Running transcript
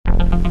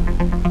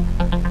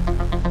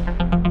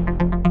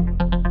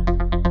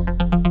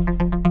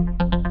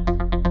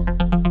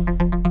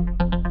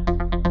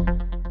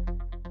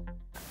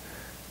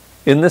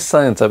In this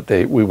science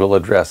update, we will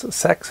address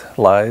sex,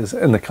 lies,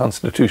 and the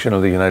Constitution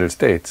of the United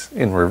States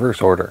in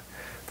reverse order.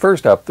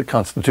 First up, the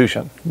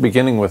Constitution,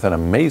 beginning with an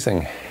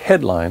amazing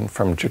headline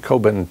from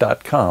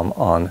Jacobin.com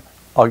on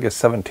August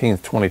 17,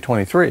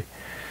 2023.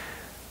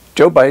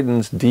 Joe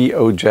Biden's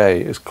DOJ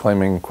is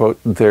claiming,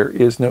 quote, there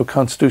is no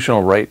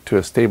constitutional right to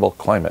a stable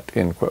climate,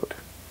 end quote.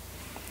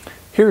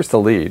 Here's the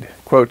lead,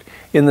 quote,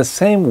 in the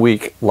same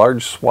week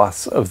large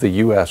swaths of the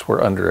U.S.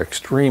 were under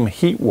extreme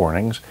heat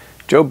warnings,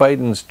 Joe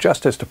Biden's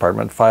Justice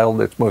Department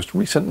filed its most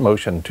recent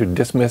motion to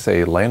dismiss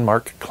a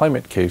landmark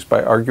climate case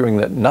by arguing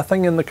that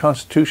nothing in the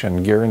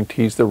Constitution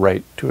guarantees the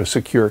right to a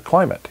secure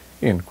climate,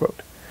 end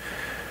quote.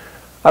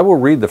 I will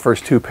read the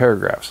first two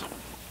paragraphs.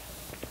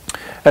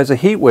 As a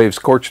heat wave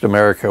scorched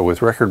America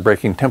with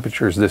record-breaking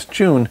temperatures this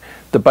June,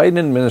 the Biden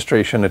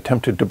administration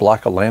attempted to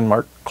block a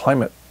landmark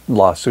climate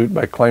lawsuit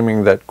by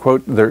claiming that,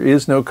 quote, there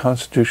is no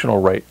constitutional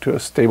right to a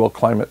stable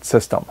climate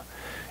system,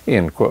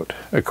 end quote,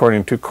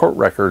 according to court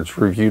records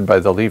reviewed by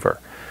The Lever.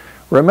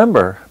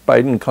 Remember,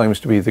 Biden claims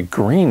to be the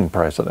green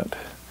president.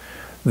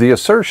 The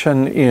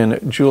assertion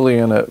in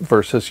Juliana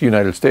versus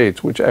United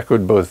States, which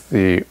echoed both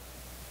the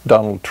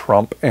Donald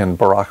Trump and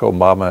Barack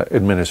Obama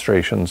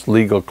administration's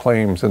legal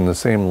claims in the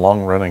same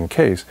long-running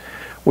case,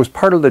 was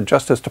part of the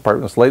Justice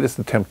Department's latest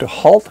attempt to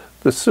halt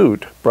the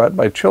suit brought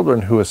by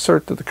children who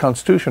assert that the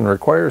Constitution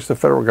requires the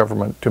federal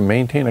government to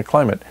maintain a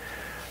climate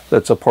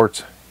that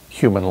supports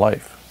human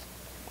life.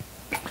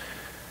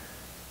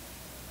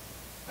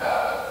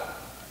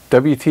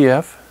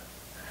 WTF?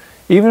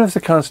 Even if the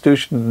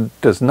Constitution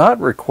does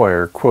not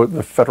require, quote,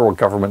 the federal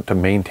government to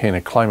maintain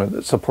a climate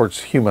that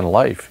supports human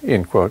life,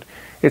 end quote,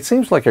 it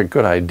seems like a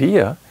good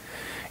idea.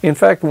 In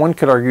fact, one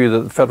could argue that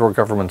the federal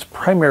government's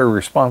primary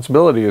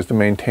responsibility is to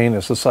maintain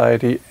a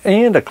society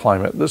and a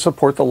climate that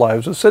support the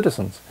lives of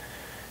citizens.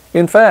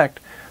 In fact,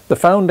 the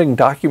founding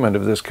document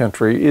of this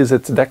country is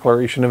its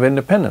Declaration of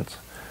Independence.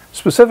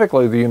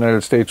 Specifically, the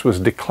United States was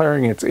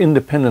declaring its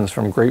independence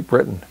from Great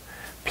Britain.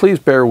 Please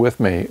bear with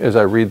me as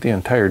I read the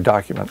entire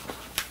document.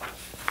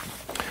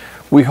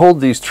 We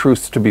hold these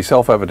truths to be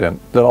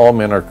self-evident, that all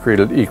men are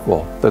created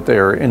equal, that they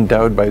are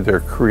endowed by their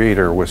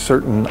Creator with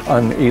certain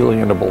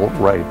unalienable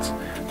rights,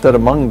 that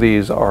among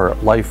these are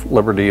life,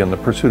 liberty, and the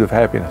pursuit of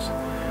happiness,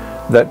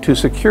 that to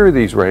secure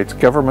these rights,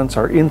 governments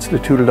are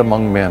instituted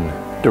among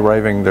men,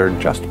 deriving their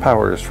just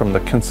powers from the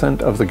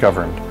consent of the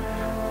governed,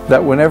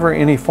 that whenever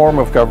any form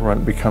of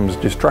government becomes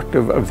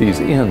destructive of these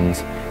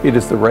ends, it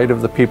is the right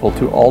of the people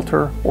to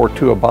alter or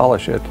to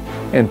abolish it,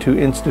 and to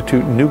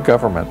institute new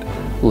government,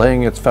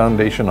 laying its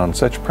foundation on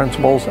such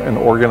principles and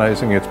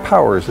organizing its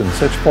powers in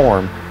such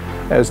form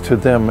as to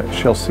them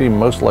shall seem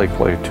most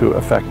likely to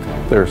affect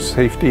their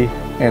safety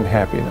and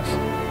happiness.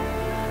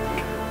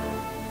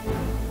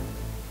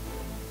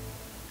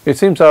 It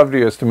seems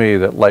obvious to me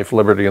that life,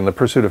 liberty, and the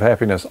pursuit of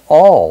happiness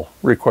all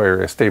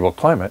require a stable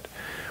climate.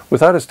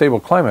 Without a stable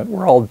climate,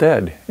 we're all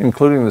dead,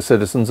 including the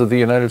citizens of the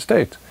United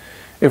States.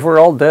 If we're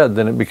all dead,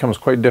 then it becomes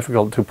quite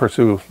difficult to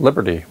pursue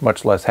liberty,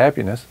 much less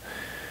happiness.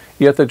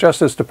 Yet the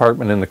Justice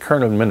Department in the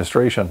current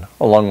administration,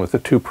 along with the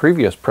two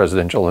previous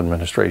presidential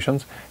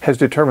administrations, has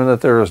determined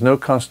that there is no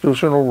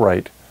constitutional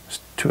right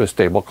to a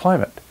stable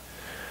climate.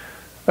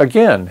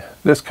 Again,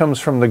 this comes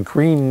from the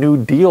Green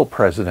New Deal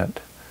president.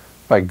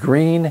 By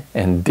green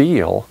and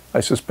deal,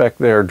 I suspect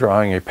they are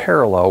drawing a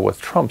parallel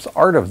with Trump's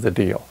art of the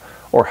deal,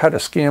 or how to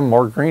scam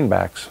more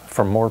greenbacks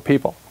from more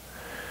people.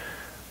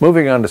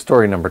 Moving on to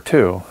story number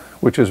 2,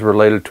 which is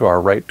related to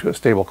our right to a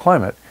stable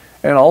climate,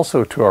 and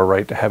also to our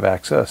right to have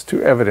access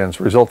to evidence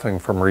resulting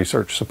from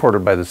research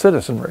supported by the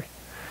citizenry.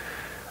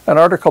 An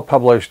article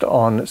published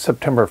on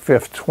September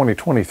 5th,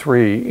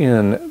 2023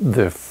 in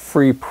the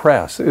Free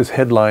Press is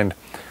headlined,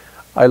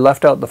 I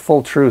left out the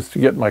full truth to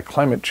get my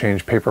climate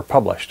change paper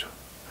published.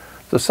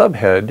 The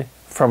subhead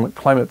from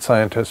climate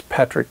scientist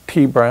Patrick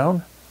T.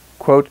 Brown,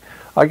 quote,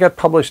 I got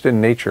published in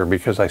Nature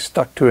because I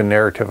stuck to a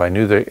narrative I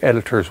knew the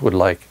editors would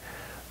like.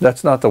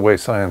 That's not the way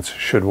science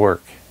should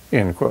work,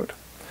 end quote.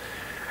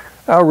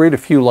 I'll read a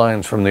few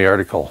lines from the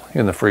article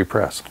in the Free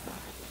Press.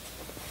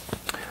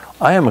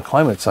 I am a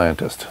climate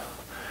scientist.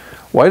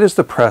 Why does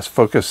the press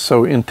focus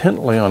so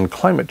intently on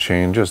climate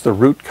change as the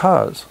root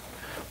cause?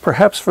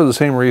 Perhaps for the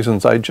same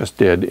reasons I just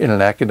did in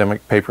an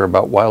academic paper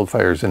about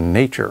wildfires in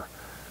Nature,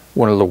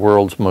 one of the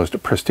world's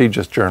most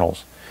prestigious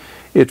journals.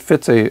 It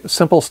fits a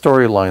simple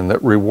storyline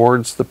that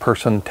rewards the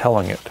person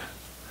telling it.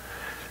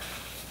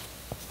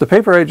 The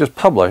paper I just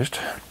published,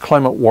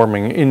 Climate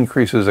Warming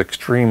Increases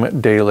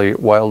Extreme Daily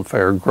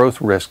Wildfire Growth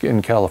Risk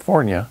in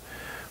California,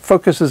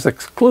 focuses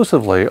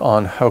exclusively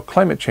on how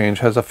climate change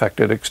has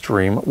affected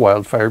extreme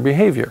wildfire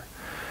behavior.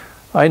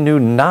 I knew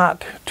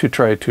not to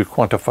try to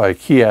quantify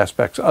key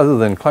aspects other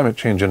than climate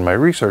change in my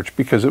research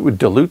because it would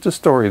dilute the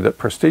story that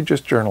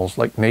prestigious journals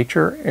like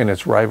Nature and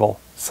its rival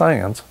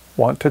Science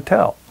want to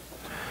tell.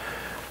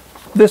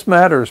 This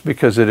matters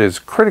because it is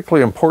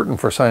critically important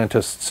for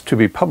scientists to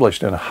be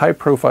published in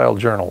high-profile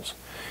journals.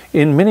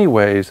 In many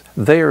ways,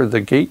 they are the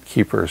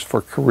gatekeepers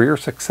for career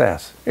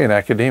success in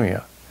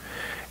academia.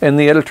 And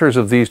the editors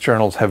of these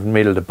journals have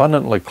made it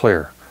abundantly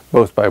clear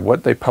both by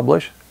what they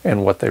publish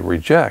and what they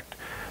reject,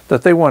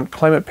 that they want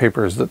climate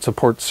papers that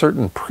support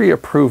certain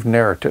pre-approved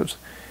narratives,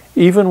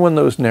 even when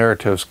those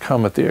narratives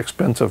come at the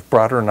expense of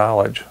broader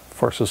knowledge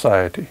for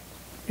society."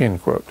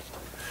 End quote.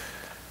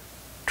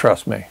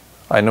 Trust me,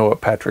 I know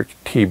what Patrick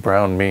T.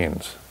 Brown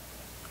means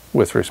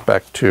with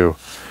respect to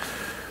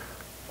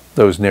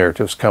those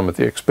narratives come at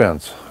the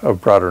expense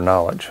of broader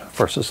knowledge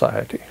for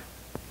society.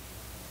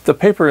 The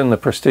paper in the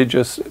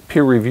prestigious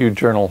peer-reviewed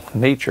journal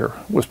Nature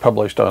was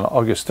published on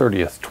August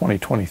 30th,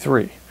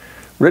 2023,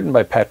 written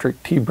by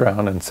Patrick T.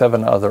 Brown and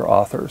 7 other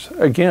authors.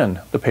 Again,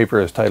 the paper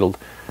is titled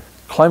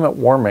 "Climate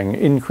Warming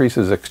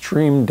Increases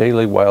Extreme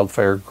Daily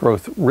Wildfire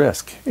Growth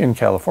Risk in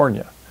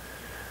California."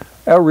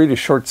 I'll read a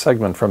short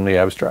segment from the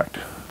abstract.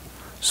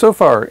 "So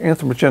far,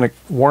 anthropogenic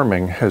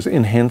warming has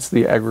enhanced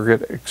the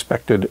aggregate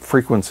expected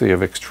frequency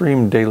of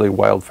extreme daily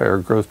wildfire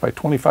growth by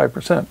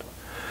 25%,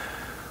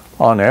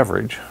 on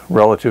average,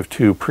 relative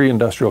to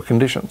pre-industrial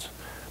conditions.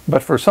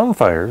 But for some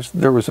fires,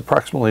 there was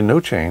approximately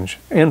no change,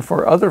 and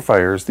for other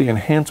fires, the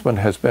enhancement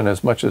has been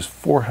as much as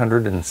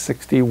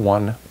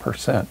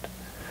 461%.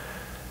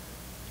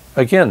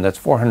 Again, that's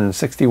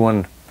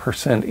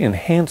 461%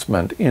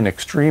 enhancement in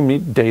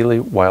extreme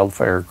daily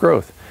wildfire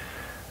growth.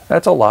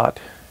 That's a lot,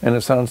 and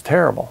it sounds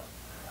terrible.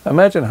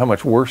 Imagine how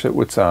much worse it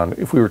would sound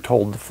if we were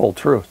told the full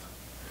truth.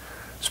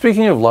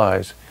 Speaking of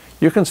lies,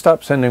 you can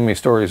stop sending me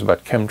stories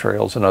about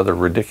chemtrails and other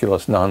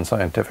ridiculous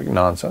non-scientific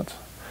nonsense.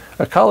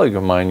 A colleague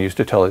of mine used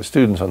to tell his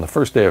students on the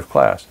first day of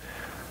class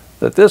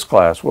that this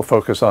class will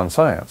focus on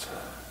science,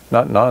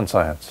 not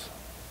non-science,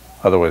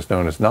 otherwise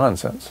known as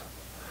nonsense.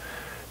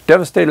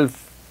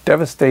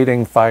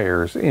 Devastating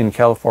fires in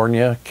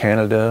California,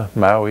 Canada,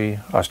 Maui,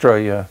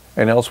 Australia,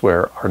 and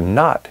elsewhere are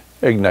not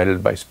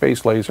ignited by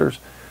space lasers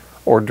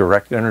or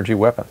direct energy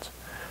weapons.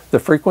 The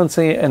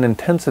frequency and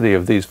intensity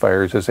of these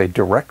fires is a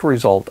direct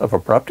result of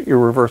abrupt,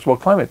 irreversible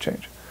climate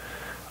change.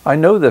 I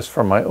know this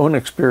from my own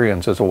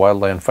experience as a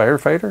wildland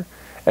firefighter,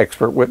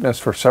 expert witness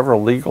for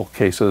several legal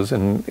cases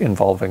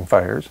involving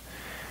fires,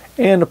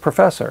 and a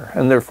professor,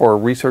 and therefore a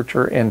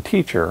researcher and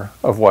teacher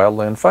of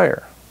wildland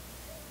fire.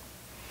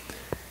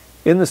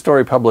 In the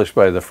story published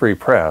by the Free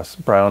Press,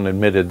 Brown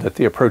admitted that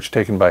the approach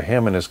taken by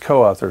him and his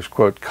co-authors,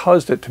 quote,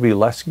 caused it to be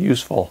less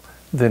useful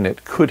than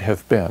it could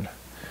have been.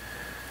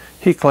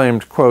 He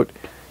claimed, quote,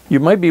 "You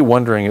might be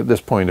wondering at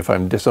this point if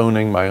I'm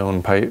disowning my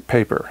own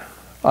paper.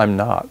 I'm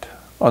not.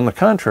 On the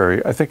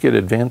contrary, I think it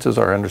advances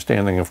our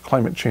understanding of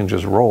climate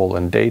change's role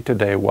in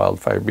day-to-day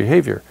wildfire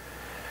behavior.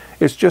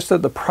 It's just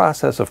that the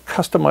process of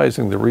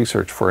customizing the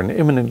research for an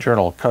imminent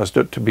journal caused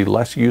it to be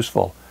less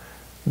useful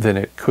than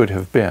it could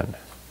have been."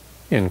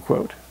 End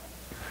quote.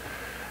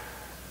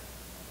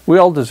 We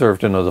all deserve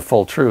to know the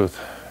full truth,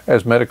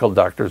 as medical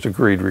doctors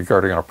agreed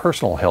regarding our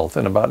personal health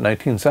in about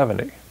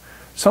 1970.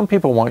 Some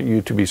people want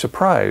you to be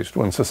surprised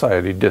when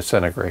society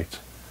disintegrates.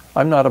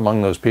 I'm not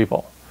among those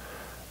people.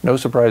 No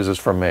surprises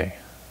from me.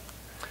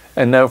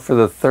 And now for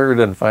the third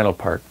and final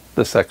part,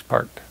 the sex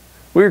part.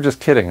 We were just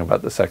kidding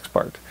about the sex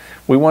part.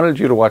 We wanted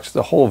you to watch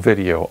the whole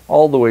video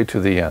all the way to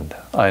the end.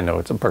 I know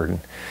it's a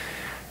burden.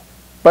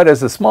 But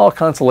as a small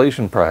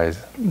consolation prize,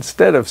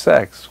 instead of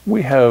sex,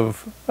 we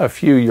have a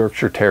few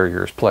Yorkshire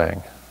Terriers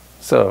playing.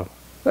 So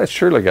that's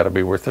surely got to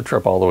be worth the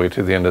trip all the way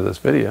to the end of this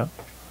video.